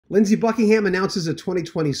Lindsey Buckingham announces a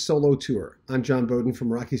 2020 solo tour. I'm John Beaudin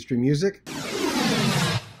from Rocky Stream Music.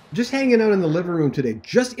 Just hanging out in the living room today.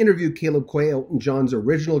 Just interviewed Caleb Quay, Elton John's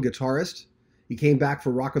original guitarist. He came back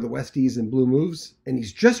for Rock of the Westies and Blue Moves, and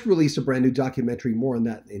he's just released a brand new documentary. More on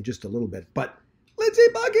that in just a little bit. But Lindsey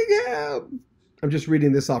Buckingham! I'm just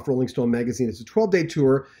reading this off Rolling Stone magazine. It's a 12-day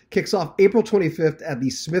tour. Kicks off April 25th at the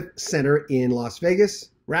Smith Center in Las Vegas.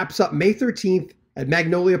 Wraps up May 13th at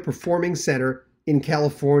Magnolia Performing Center in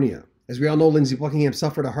California. As we all know, Lindsey Buckingham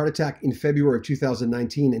suffered a heart attack in February of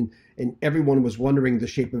 2019, and everyone was wondering the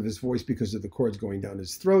shape of his voice because of the cords going down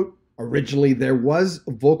his throat. Originally, there was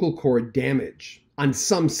vocal cord damage on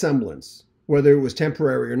some semblance. Whether it was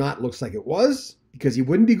temporary or not, looks like it was, because he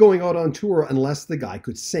wouldn't be going out on tour unless the guy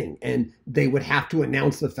could sing, and they would have to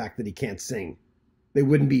announce the fact that he can't sing. They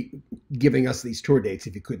wouldn't be giving us these tour dates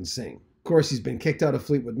if he couldn't sing. Of course, he's been kicked out of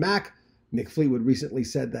Fleetwood Mac. Mick Fleetwood recently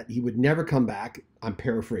said that he would never come back. I'm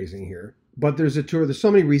paraphrasing here. But there's a tour. There's so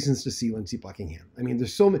many reasons to see Lindsey Buckingham. I mean,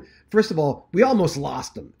 there's so many. First of all, we almost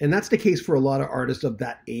lost him. And that's the case for a lot of artists of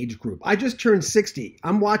that age group. I just turned 60.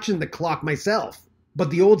 I'm watching the clock myself.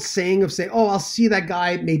 But the old saying of saying, oh, I'll see that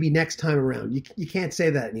guy maybe next time around. You can't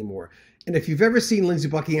say that anymore. And if you've ever seen Lindsey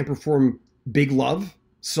Buckingham perform Big Love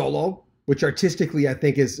solo, which artistically I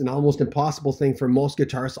think is an almost impossible thing for most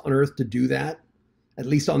guitarists on earth to do that, at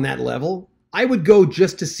least on that level, I would go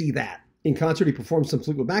just to see that. In concert, he performed some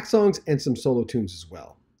Fleetwood Mac songs and some solo tunes as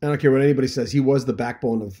well. I don't care what anybody says. He was the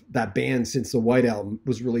backbone of that band since the White Album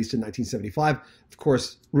was released in 1975. Of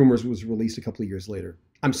course, Rumors was released a couple of years later.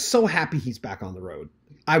 I'm so happy he's back on the road.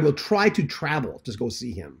 I will try to travel to go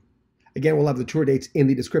see him. Again, we'll have the tour dates in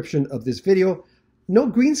the description of this video. No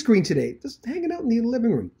green screen today, just hanging out in the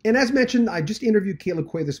living room. And as mentioned, I just interviewed Caleb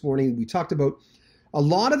Quay this morning. We talked about a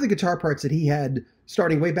lot of the guitar parts that he had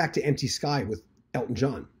starting way back to Empty Sky with Elton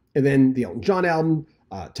John. And then the Elton John album,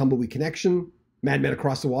 Tumbleweed Connection, Mad Men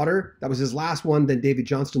Across the Water. That was his last one. Then David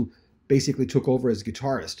Johnston basically took over as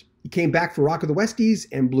guitarist. He came back for Rock of the Westies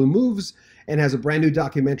and Blue Moves and has a brand new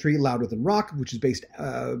documentary, Louder Than Rock, which is based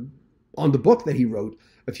on the book that he wrote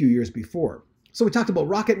a few years before. So we talked about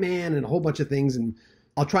Rocket Man and a whole bunch of things, and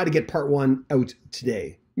I'll try to get part one out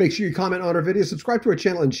today. Make sure you comment on our videos, subscribe to our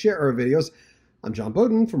channel, and share our videos. I'm John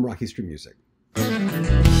Beaudin from Rocky Stream Music.